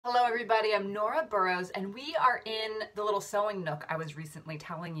Hello everybody, I'm Nora Burrows and we are in the little sewing nook I was recently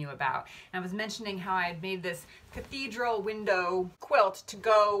telling you about. And I was mentioning how I had made this cathedral window quilt to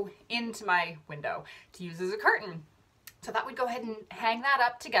go into my window to use as a curtain. So I thought we'd go ahead and hang that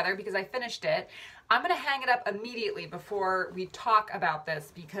up together because I finished it. I'm going to hang it up immediately before we talk about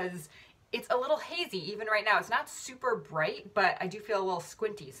this because it's a little hazy even right now. It's not super bright, but I do feel a little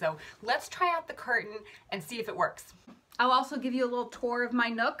squinty. So let's try out the curtain and see if it works. I'll also give you a little tour of my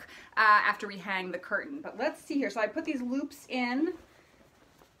nook after we hang the curtain. But let's see here. So I put these loops in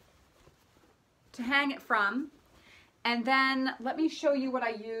to hang it from. And then let me show you what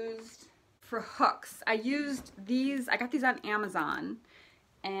I used for hooks. I used these, I got these on Amazon.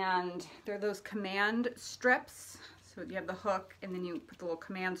 And they're those command strips. So you have the hook and then you put the little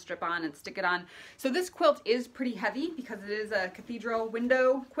command strip on and stick it on. So this quilt is pretty heavy because it is a cathedral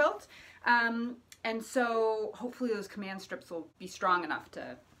window quilt. And so hopefully those command strips will be strong enough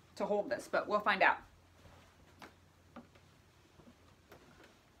to hold this, but we'll find out.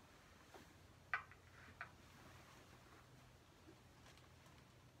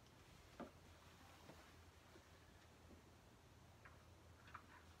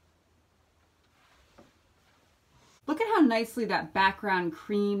 Look at how nicely that background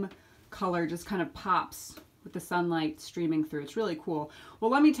cream color just kind of pops with the sunlight streaming through. It's really cool.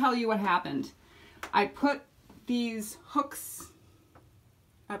 Well, let me tell you what happened. I put these hooks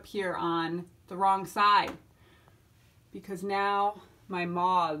up here on the wrong side because now my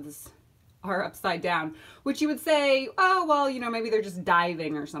moths are upside down, which you would say, oh, well, you know, maybe they're just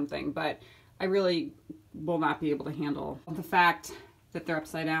diving or something, but I really will not be able to handle the fact that they're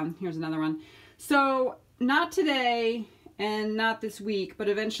upside down. Here's another one. So not today and not this week, but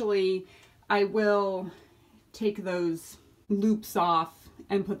eventually I will take those loops off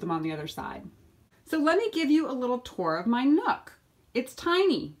and put them on the other side. So let me give you a little tour of my nook. It's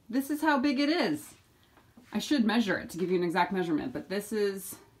tiny. This is how big it is. I should measure it to give you an exact measurement, but this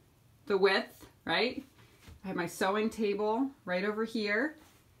is the width, right? I have my sewing table right over here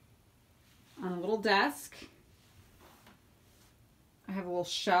on a little desk. I have a little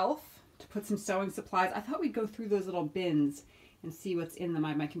shelf to put some sewing supplies. I thought we'd go through those little bins and see what's in them. I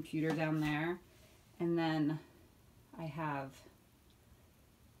have my computer down there, and then I have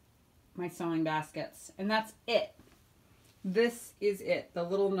my sewing baskets, and that's it. This is it, the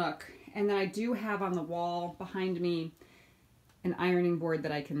little nook. And then I do have on the wall behind me an ironing board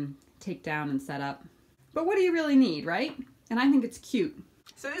that I can take down and set up. But what do you really need, right? And I think it's cute.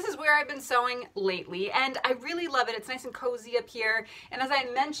 So this is where I've been sewing lately, and I really love it. It's nice and cozy up here. And as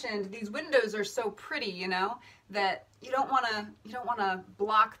I mentioned, these windows are so pretty, you know, that you don't want to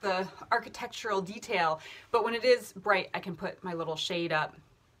block the architectural detail. But when it is bright, I can put my little shade up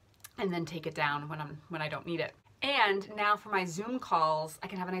and then take it down when I don't need it. And now for my Zoom calls, I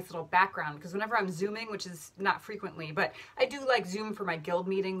can have a nice little background because whenever I'm Zooming, which is not frequently, but I do like Zoom for my guild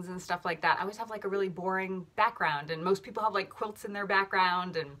meetings and stuff like that. I always have like a really boring background, and most people have like quilts in their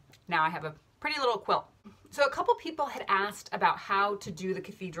background, and now I have a pretty little quilt. So a couple people had asked about how to do the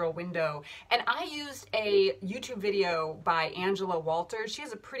cathedral window, and I used a YouTube video by Angela Walters. She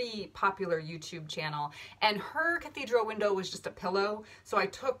has a pretty popular YouTube channel, and her cathedral window was just a pillow. So I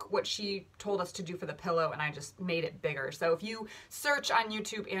took what she told us to do for the pillow and I just made it bigger. So if you search on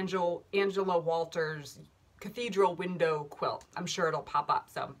YouTube Angela Walters cathedral window quilt, I'm sure it'll pop up.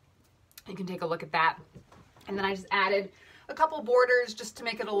 So you can take a look at that. And then I just added a couple borders just to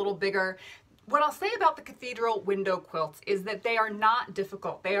make it a little bigger. What I'll say about the cathedral window quilts is that they are not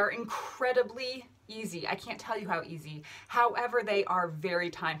difficult. They are incredibly easy. I can't tell you how easy. However, they are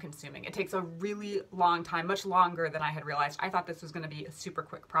very time consuming. It takes a really long time, much longer than I had realized. I thought this was going to be a super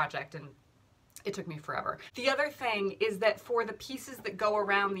quick project, and it took me forever. The other thing is that for the pieces that go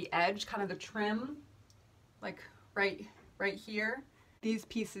around the edge, kind of the trim, like right here, these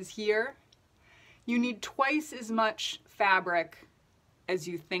pieces here, you need twice as much fabric as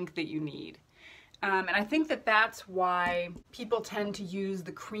you think that you need. And I think that that's why people tend to use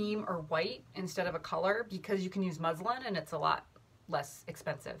the cream or white instead of a color, because you can use muslin and it's a lot less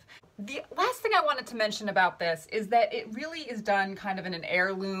expensive. The last thing I wanted to mention about this is that it really is done kind of in an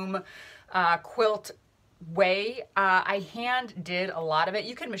heirloom quilt way. I hand did a lot of it.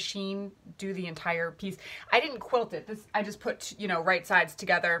 You can machine do the entire piece. I didn't quilt it. I just put, you know, right sides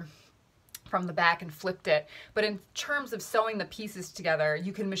together from the back and flipped it. But in terms of sewing the pieces together,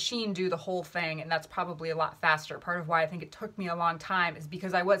 you can machine do the whole thing, and that's probably a lot faster. Part of why I think it took me a long time is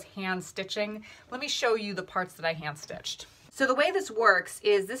because I was hand stitching. Let me show you the parts that I hand stitched. So the way this works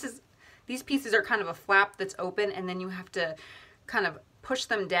is these pieces are kind of a flap that's open, and then you have to kind of push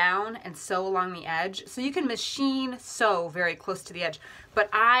them down and sew along the edge. So you can machine sew very close to the edge, but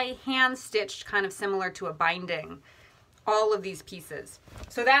I hand stitched kind of similar to a binding all of these pieces.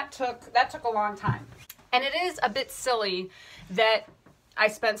 So that took a long time. And it is a bit silly that I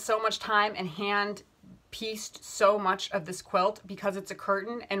spent so much time and hand pieced so much of this quilt because it's a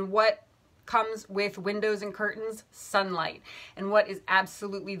curtain, and what comes with windows and curtains? Sunlight. And what is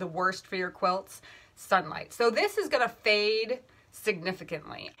absolutely the worst for your quilts? Sunlight. So this is gonna fade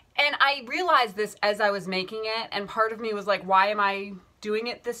significantly. And I realized this as I was making it, and part of me was like, why am I doing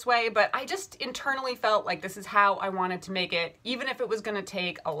it this way? But I just internally felt like this is how I wanted to make it, even if it was gonna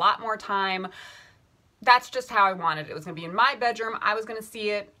take a lot more time. That's just how I wanted it. It was gonna be in my bedroom. I was gonna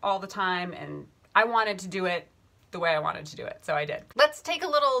see it all the time, and I wanted to do it the way I wanted to do it, so I did. Let's take a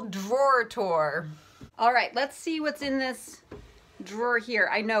little drawer tour. All right, let's see what's in this drawer here.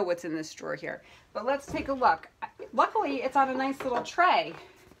 I know what's in this drawer here, but let's take a look. Luckily, it's on a nice little tray,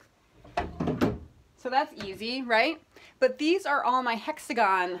 so that's easy, right? But these are all my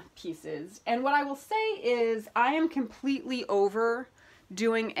hexagon pieces, and what I will say is I am completely over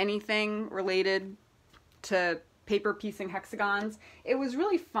doing anything related to paper piecing hexagons. It was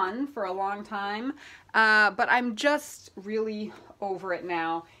really fun for a long time, but I'm just really over it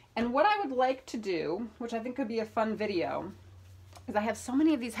now. And what I would like to do, which I think could be a fun video, is I have so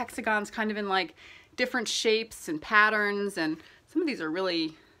many of these hexagons kind of in like different shapes and patterns, and some of these are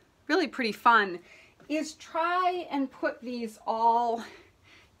really, really pretty fun, is try and put these all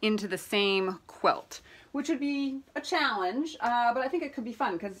into the same quilt, which would be a challenge, but I think it could be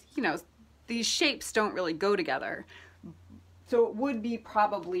fun because, you know, these shapes don't really go together. So it would be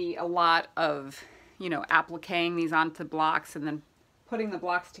probably a lot of, you know, appliquing these onto blocks and then putting the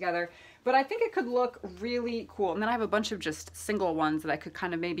blocks together. But I think it could look really cool. And then I have a bunch of just single ones that I could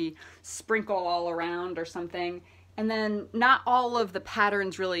kind of maybe sprinkle all around or something. And then not all of the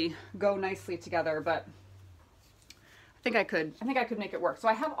patterns really go nicely together, but I think I could make it work. So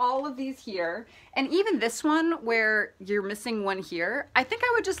I have all of these here, and even this one where you're missing one here, I think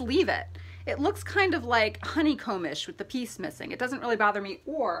I would just leave it. It looks kind of like honeycombish with the piece missing. It doesn't really bother me.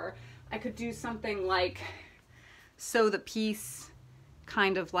 Or I could do something like sew the piece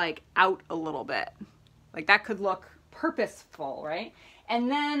kind of like out a little bit. Like that could look purposeful, right?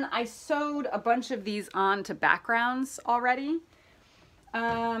 And then I sewed a bunch of these onto backgrounds already.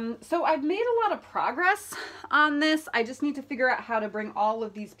 So I've made a lot of progress on this. I just need to figure out how to bring all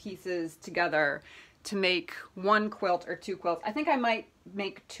of these pieces together to make one quilt or two quilts. I think I might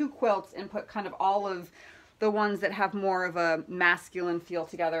make two quilts and put kind of all of the ones that have more of a masculine feel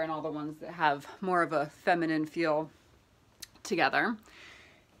together and all the ones that have more of a feminine feel together.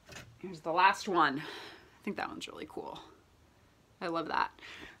 Here's the last one. I think that one's really cool. I love that.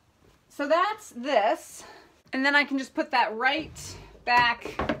 So that's this. And then I can just put that right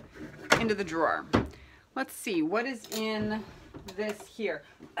back into the drawer. Let's see, what is in this here?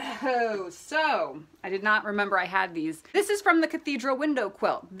 Oh, so I did not remember I had these. This is from the Cathedral Window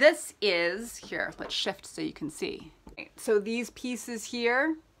Quilt. This is, here, let's shift so you can see. So these pieces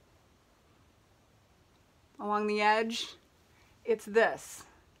here along the edge, it's this.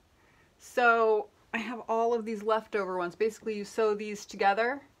 So I have all of these leftover ones. Basically, you sew these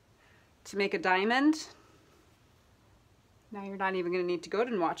together to make a diamond. Now you're not even going to need to go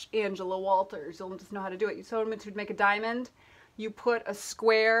and watch Angela Walters. You'll just know how to do it. You sew them to make a diamond. You put a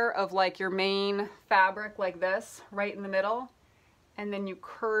square of like your main fabric like this right in the middle, and then you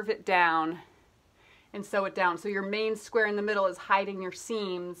curve it down and sew it down. So your main square in the middle is hiding your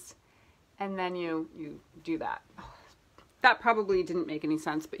seams, and then you do that. That probably didn't make any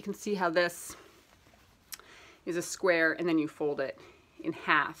sense, but you can see how this is a square, and then you fold it in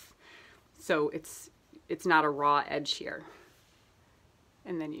half. So it's not a raw edge here.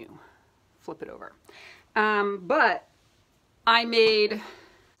 And then you flip it over. But I made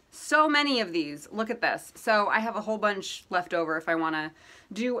so many of these. Look at this. So I have a whole bunch left over if I want to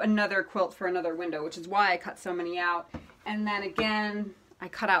do another quilt for another window, which is why I cut so many out. And then again, I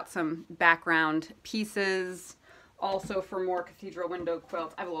cut out some background pieces also for more Cathedral Window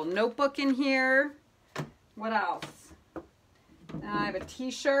quilts. I have a little notebook in here. What else? I have a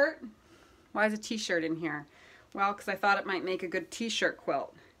t-shirt. Why is a t-shirt in here? Well, because I thought it might make a good t-shirt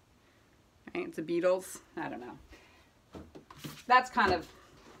quilt. Right, it's a Beatles. I don't know. That's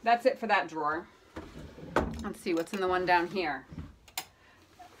it for that drawer. Let's see what's in the one down here.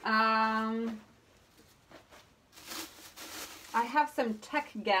 I have some tech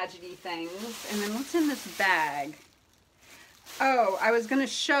gadgety things, and then what's in this bag? Oh, I was going to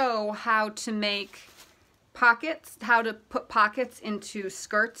show how to make pockets, how to put pockets into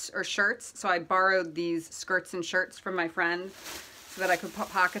skirts or shirts. So I borrowed these skirts and shirts from my friend. so that I could put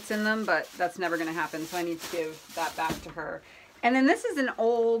pockets in them, but that's never going to happen, so I need to give that back to her. And then this is an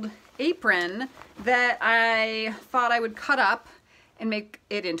old apron that I thought I would cut up and make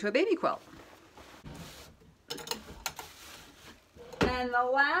it into a baby quilt. And the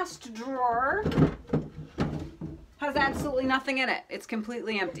last drawer has absolutely nothing in it. It's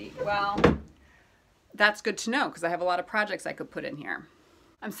completely empty. Well, that's good to know because I have a lot of projects I could put in here.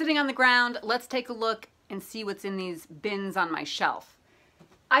 I'm sitting on the ground. Let's take a look and see what's in these bins on my shelf.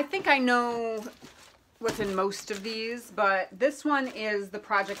 I think I know what's in most of these, but this one is the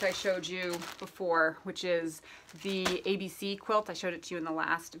project I showed you before, which is the ABC quilt. I showed it to you in the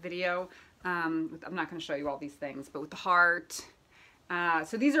last video. I'm not going to show you all these things, but with the heart.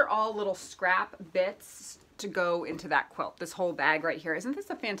 So these are all little scrap bits to go into that quilt. This whole bag right here. Isn't this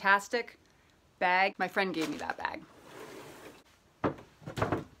a fantastic bag? My friend gave me that bag.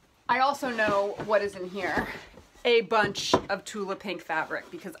 I also know what is in here. A bunch of Tula pink fabric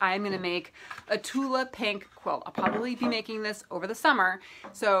because I'm going to make a Tula pink quilt. I'll probably be making this over the summer,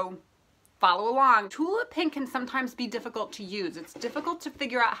 so follow along. Tula pink can sometimes be difficult to use. It's difficult to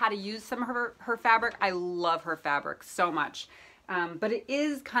figure out how to use some of her fabric. I love her fabric so much. But it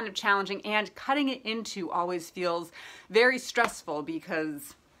is kind of challenging, and cutting it into always feels very stressful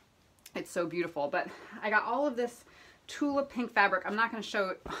because it's so beautiful. But I got all of this Tula pink fabric. I'm not going to show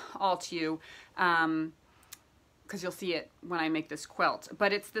it all to you because you'll see it when I make this quilt.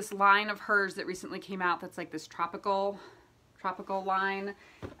 But it's this line of hers that recently came out that's like this tropical line.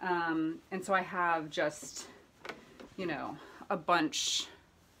 And so I have just, you know, a bunch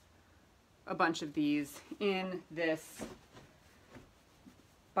of these in this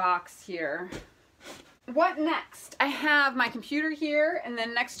box here. What next? I have my computer here, and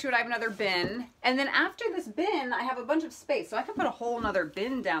then next to it I have another bin, and then after this bin I have a bunch of space, so I can put a whole nother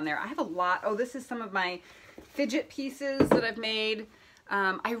bin down there. I have a lot. Oh, this is some of my fidget pieces that I've made.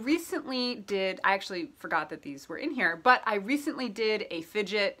 I actually forgot that these were in here, but I recently did a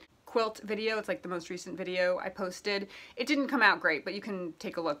fidget quilt video. It's like the most recent video I posted. It didn't come out great, but you can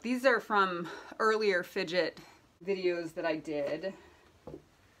take a look. These are from earlier fidget videos that I did.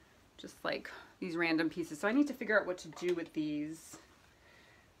 Just like these random pieces. So I need to figure out what to do with these.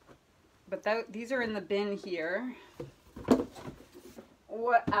 But these are in the bin here.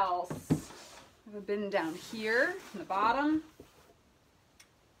 What else? I have a bin down here in the bottom.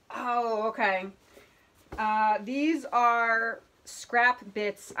 Oh, okay. These are scrap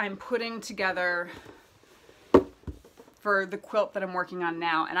bits I'm putting together for the quilt that I'm working on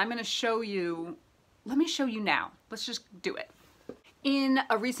now. And I'm going to show you, let me show you now. Let's just do it. In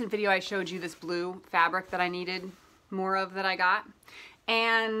a recent video I showed you this blue fabric that I needed more of that I got,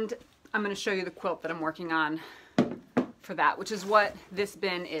 and I'm going to show you the quilt that I'm working on for that, which is what this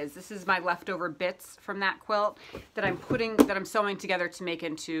bin is. This is my leftover bits from that quilt that I'm sewing together to make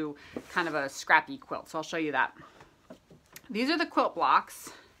into kind of a scrappy quilt, so I'll show you that. These are the quilt blocks.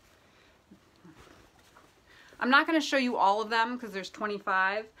 I'm not going to show you all of them because there's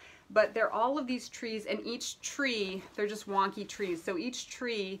 25. But they're all of these trees, and each tree, they're just wonky trees. So each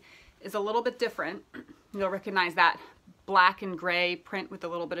tree is a little bit different. You'll recognize that black and gray print with a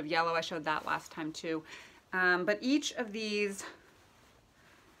little bit of yellow. I showed that last time too. But each of these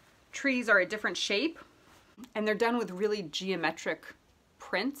trees are a different shape, and they're done with really geometric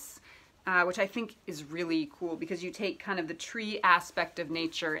prints, which I think is really cool because you take kind of the tree aspect of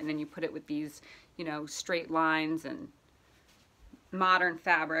nature and then you put it with these, you know, straight lines and modern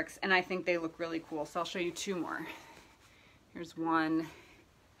fabrics, and I think they look really cool. So I'll show you two more. Here's one,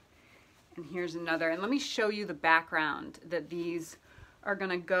 and here's another. And let me show you the background that these are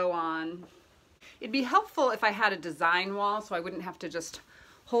gonna go on. It'd be helpful if I had a design wall so I wouldn't have to just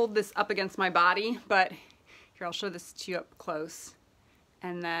hold this up against my body, but here, I'll show this to you up close.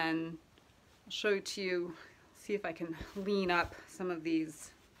 And then I'll show it to you, see if I can lean up some of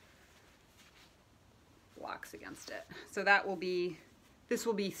these blocks against it. So that will be, this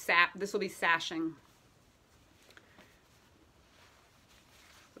will be sashing.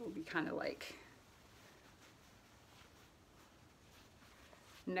 It will be kind of like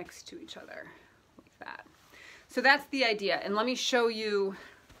next to each other like that. So that's the idea. And let me show you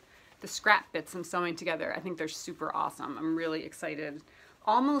the scrap bits I'm sewing together. I think they're super awesome. I'm really excited.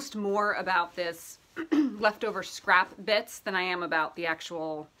 Almost more about this leftover scrap bits than I am about the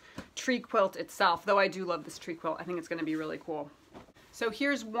actual tree quilt itself, though I do love this tree quilt. I think it's going to be really cool. So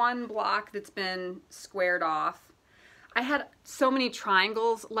here's one block that's been squared off. I had so many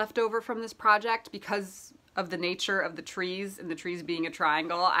triangles left over from this project because of the nature of the trees and the trees being a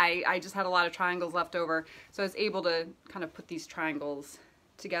triangle. I just had a lot of triangles left over, so I was able to kind of put these triangles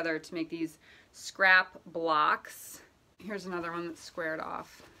together to make these scrap blocks. Here's another one that's squared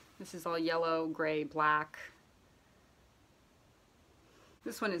off. This is all yellow, gray, black.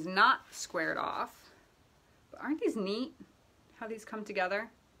 This one is not squared off. But aren't these neat, how these come together?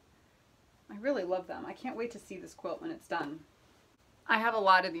 I really love them. I can't wait to see this quilt when it's done. I have a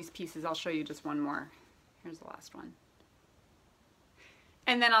lot of these pieces. I'll show you just one more. Here's the last one.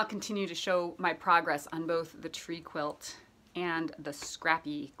 And then I'll continue to show my progress on both the tree quilt and the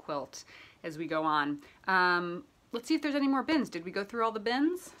scrappy quilt as we go on. Let's see if there's any more bins. Did we go through all the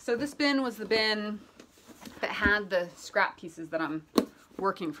bins? So this bin was the bin that had the scrap pieces that I'm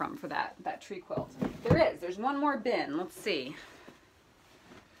working from for that tree quilt. There's one more bin. Let's see.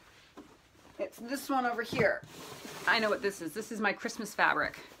 It's this one over here. I know what this is. This is my Christmas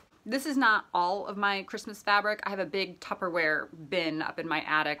fabric. This is not all of my Christmas fabric. I have a big Tupperware bin up in my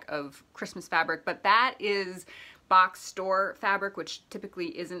attic of Christmas fabric, but that is box store fabric, which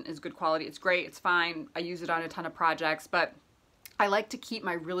typically isn't as good quality. It's great, it's fine. I use it on a ton of projects, but I like to keep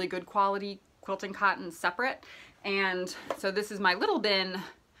my really good quality quilting cotton separate. And so this is my little bin,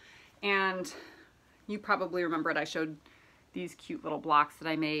 and you probably remember it. I showed these cute little blocks that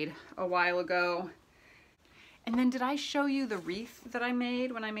I made a while ago. And then did I show you the wreath that I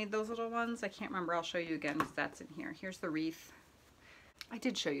made when I made those little ones? I can't remember. I'll show you again because that's in here. Here's the wreath. I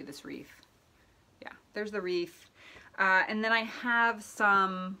did show you this wreath. Yeah, there's the wreath. And then I have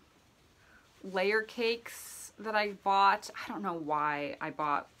some layer cakes that I bought. I don't know why I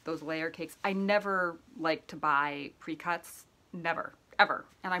bought those layer cakes. I never like to buy pre-cuts. Never, ever.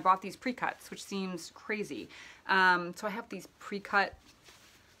 And I bought these pre-cuts, which seems crazy. So I have these pre-cut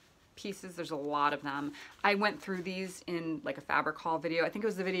pieces. There's a lot of them. I went through these in like a fabric haul video. I think it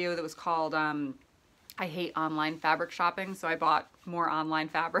was the video that was called I hate online fabric shopping, so I bought more online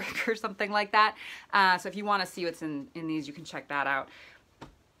fabric or something like that. So if you want to see what's in these, you can check that out.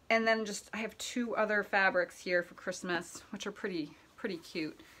 And then I have two other fabrics here for Christmas, which are pretty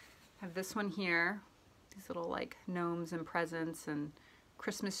cute. I have this one here, these little like gnomes and presents and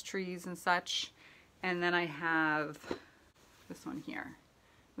Christmas trees and such. And then I have this one here,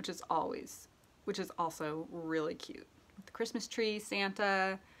 which is also really cute. With the Christmas tree,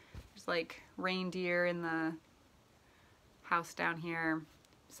 Santa, there's like reindeer in the house down here.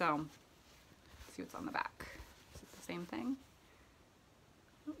 So, let's see what's on the back. Is it the same thing?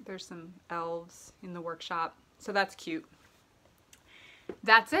 There's some elves in the workshop. So that's cute.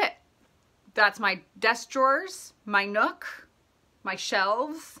 That's it. That's my desk drawers, my nook, my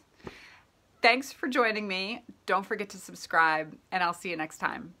shelves. Thanks for joining me. Don't forget to subscribe, and I'll see you next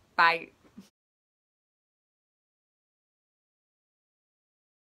time. Bye.